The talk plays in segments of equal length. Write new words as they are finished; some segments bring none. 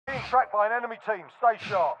tracked by an enemy team. Stay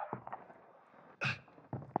sharp.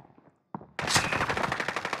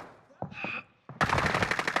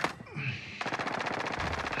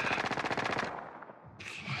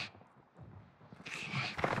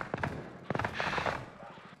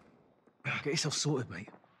 Get yourself sorted, mate.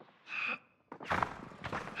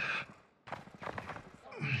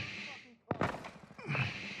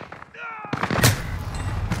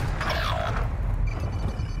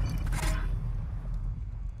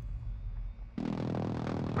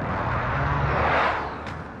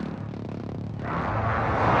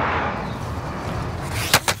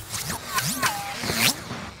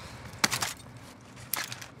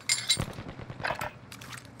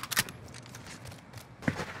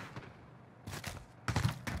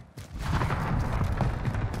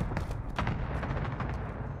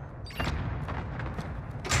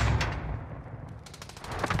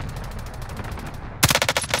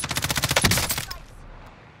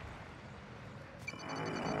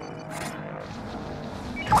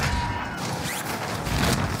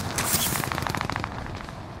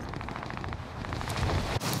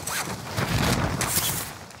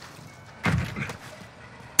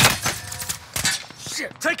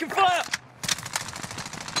 Shit, taking fire!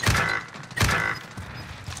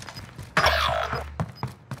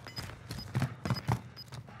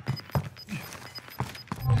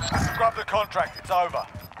 Grab the contract, it's over.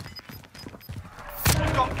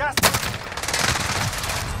 We've got gas.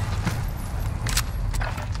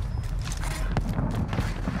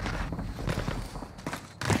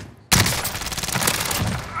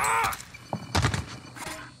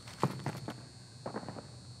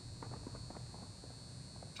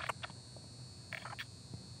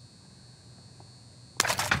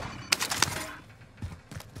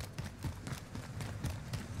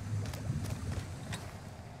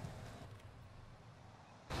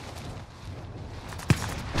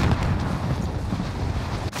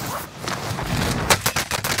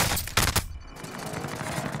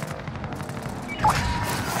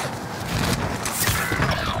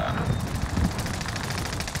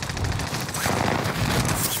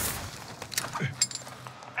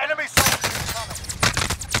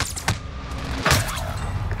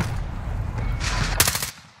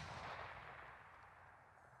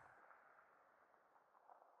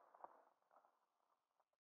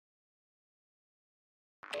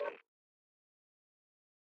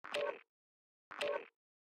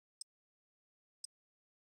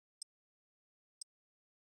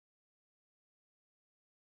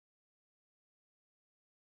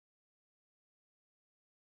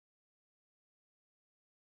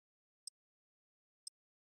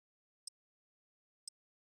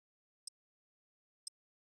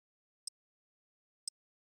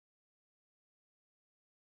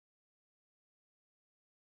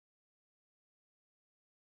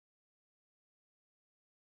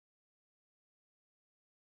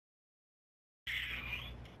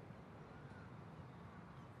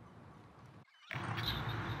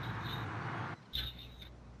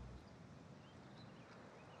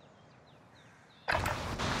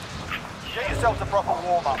 Get yourself a proper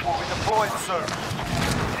warm-up. We'll be deployed soon.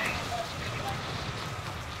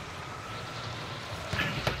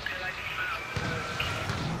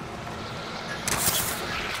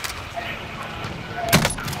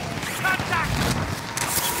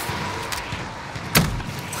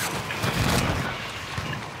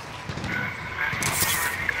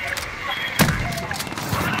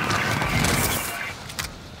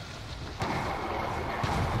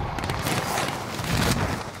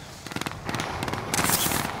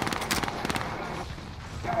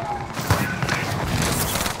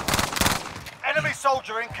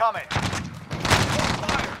 Soldier incoming.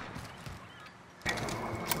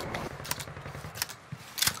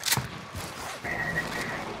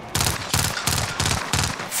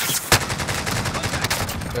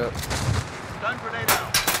 Yep. Stun grenade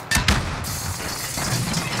out.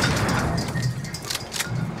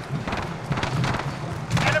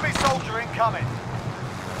 Enemy soldier incoming.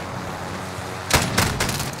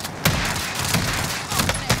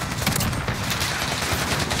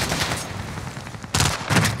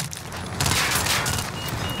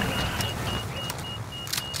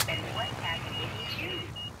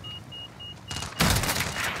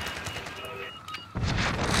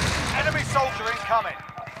 Soldier incoming.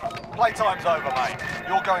 Playtime's over, mate.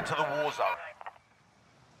 You're going to the war zone.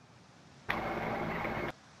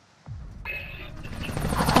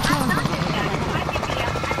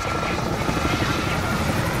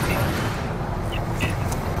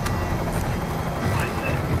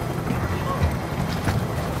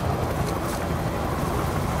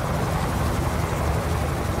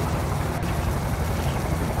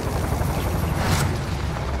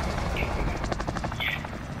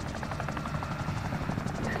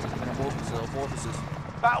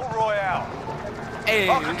 Battle Royale. Hey,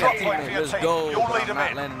 Mark we a got drop point for teammates. your Let's team. go. You'll But lead I'm them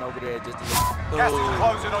not in. landing over there just to Gas is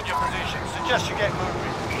closing on your position. Suggest you get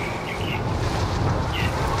moving.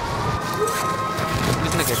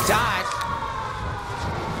 This nigga died.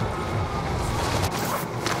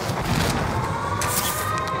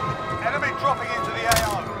 Enemy dropping into the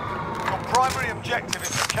AO. Your primary objective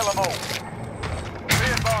is to kill them all. Be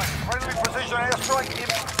advised, friendly precision airstrike in.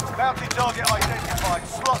 Bounty target identified.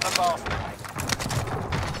 Slot the bastard.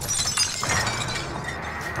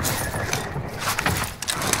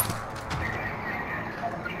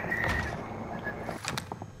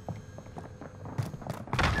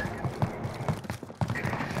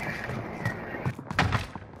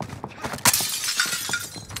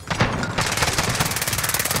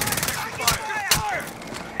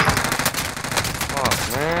 Oh,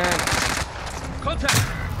 man. Contact!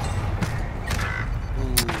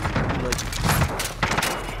 Ooh, lucky.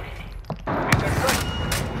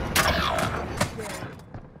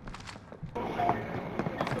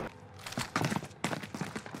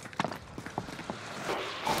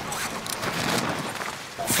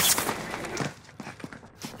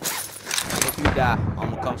 If you die, I'm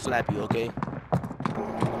gonna come slap you, okay?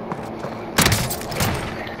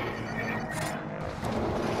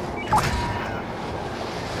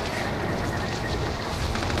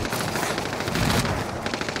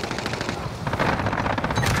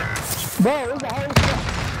 Bro, it's a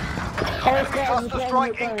whole Enemy cluster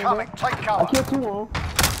strike incoming. Take cover. I killed 2 on.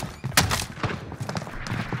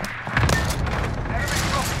 Enemy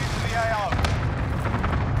dropping into the AO.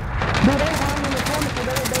 Dude, they hide in the corner, so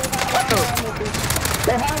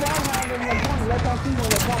they hide in the corner. Let them see you in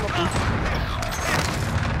the corner.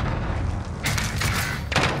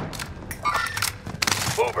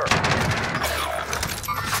 Mover.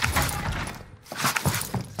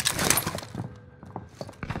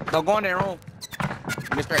 No, go in that room.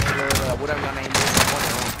 Mr. Whatever your name is, go in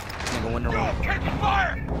that room. Nigga, go in the room. Taking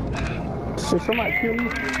fire. Did somebody kill you?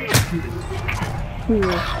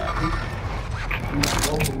 Yeah.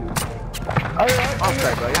 Oh, yeah. I'm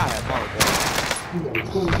sorry, bro. Y'all have fun with that.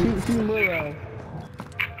 She Murray.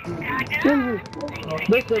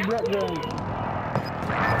 This is black girl.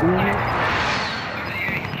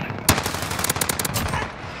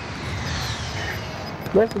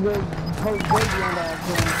 That's a good whole baby on that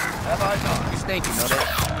thing. Have I done? You stink, you know that?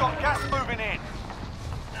 Got gas moving in.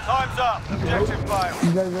 Time's up. Objective failed.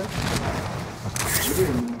 You guys there?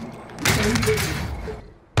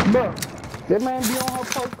 Bro, that man be on her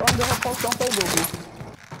post, under her post on Facebook.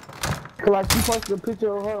 Cause like she posted a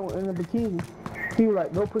picture of her in a bikini. She was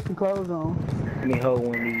like, go put some clothes on. Let me hold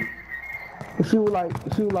one of these. And she was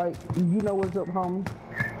like, you know what's up, homie?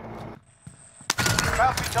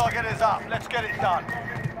 Bounty target is up. Let's get it done.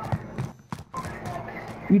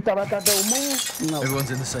 You thought I thought that would move? No. Everyone's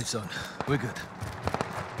in the safe zone. We're good.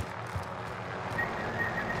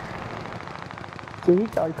 So he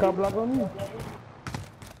thought he cut block on you.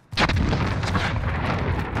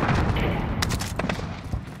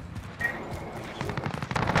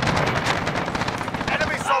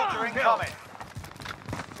 Enemy soldier incoming.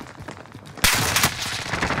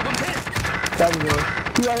 That was good.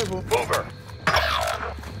 He right here, bro. Mover.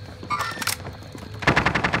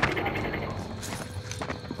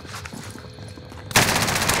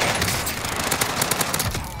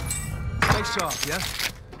 Stay sharp, yeah?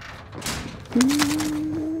 Don't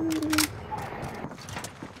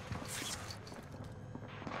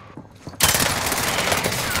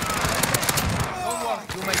worry,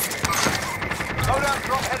 you'll make it. Loadout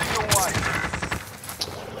drop heading your way.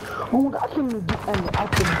 Oh my God, I shouldn't have out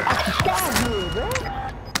the sky good, bro.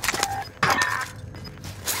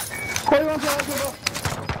 What you want to say,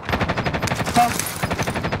 huh?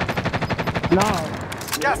 No.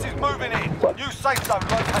 Gas is moving in. New safe zone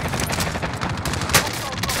located.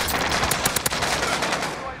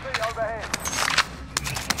 UAV overhead.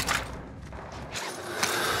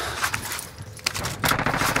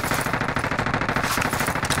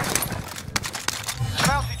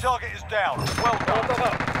 Bounty target is down. Well done.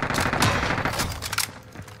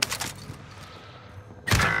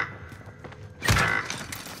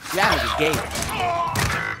 Y'all niggas gay.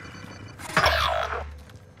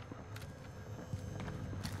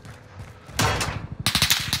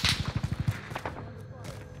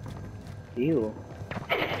 Ew.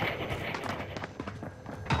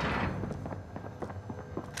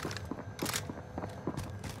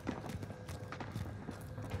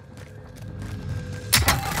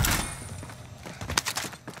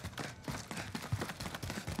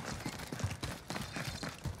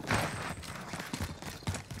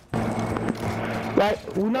 Right,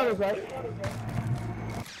 we know this, right?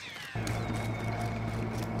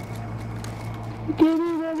 Give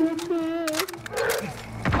me one chance.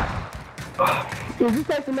 Is this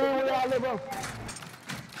like the man where y'all live, bro?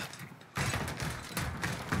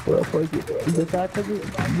 Well, fuck it. You gotta take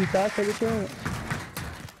it. You gotta take a chance.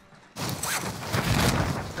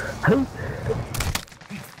 Hey.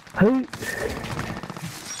 Hey.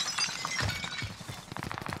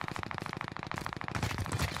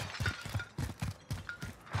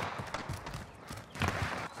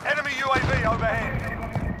 Enemy UAV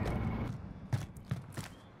overhead.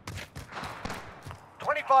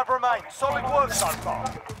 25 remain. Solid work so far.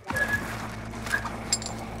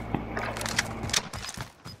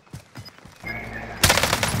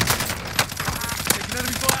 Taking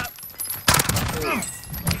enemy fire.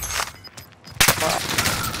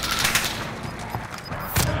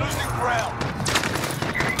 Losing ground.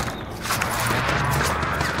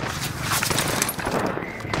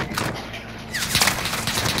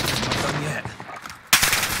 Not done yet.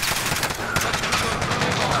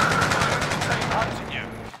 Team hunting you.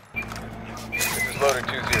 This is loading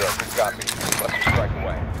 2-0. Good copy. Buster strike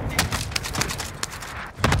away.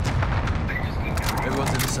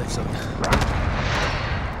 Everyone's in the safe zone.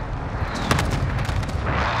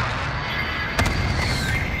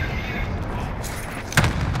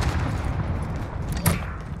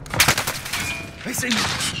 They see me.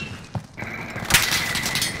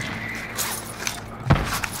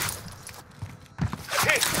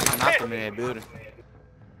 Hit. I knocked him in that building.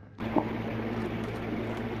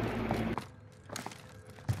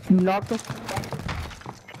 You knocked him?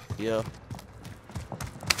 Yeah.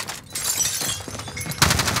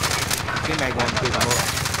 Teammate going to pick him up.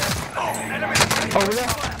 Over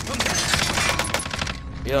there?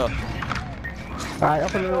 Yeah. Alright,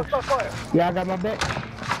 up in the roof. Yeah, I got my back.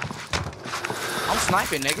 I'm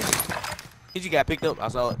sniping, nigga. He just got picked up. I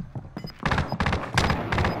saw it.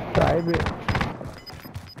 Alright, bitch.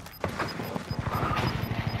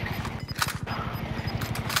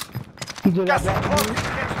 He just got Gas back to close. me.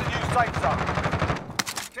 Get to the new safe zone.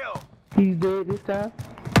 Kill. He's dead this time.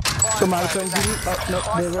 Somebody come get me. Oh,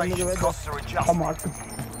 no, there's a nigga right Costs are there. I adjusted. marked him.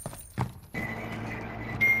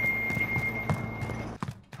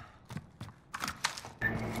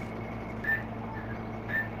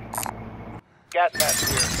 Gas mask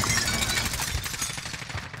here.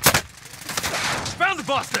 Found the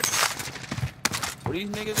bastard! What these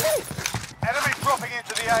niggas at? Enemy dropping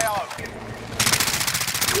into the AO.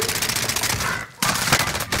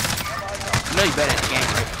 You know you better at the game,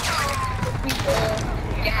 right?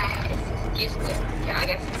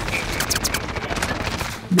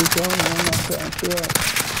 Bitch, I don't know, I'm not sure.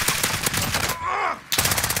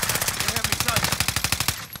 They have me sighted.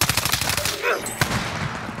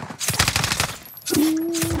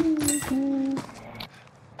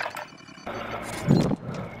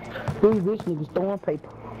 These rich niggas throwing paper.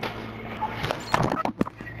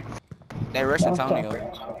 They rush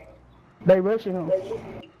Antonio. They rushing him.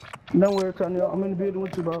 Don't worry, Antonio. I'm in the building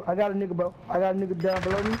with you, bro. I got a nigga, bro. I got a nigga down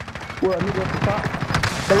below me. Well, a nigga at the top.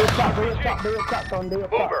 They up top, they up top, they up top, son. They up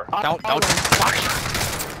Boomer. top. Don't.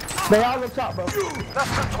 They all up top, bro. Less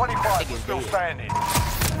than 25 is still standing.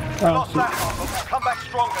 We Oh, lost shit. that one, but we'll come back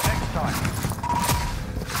stronger next time.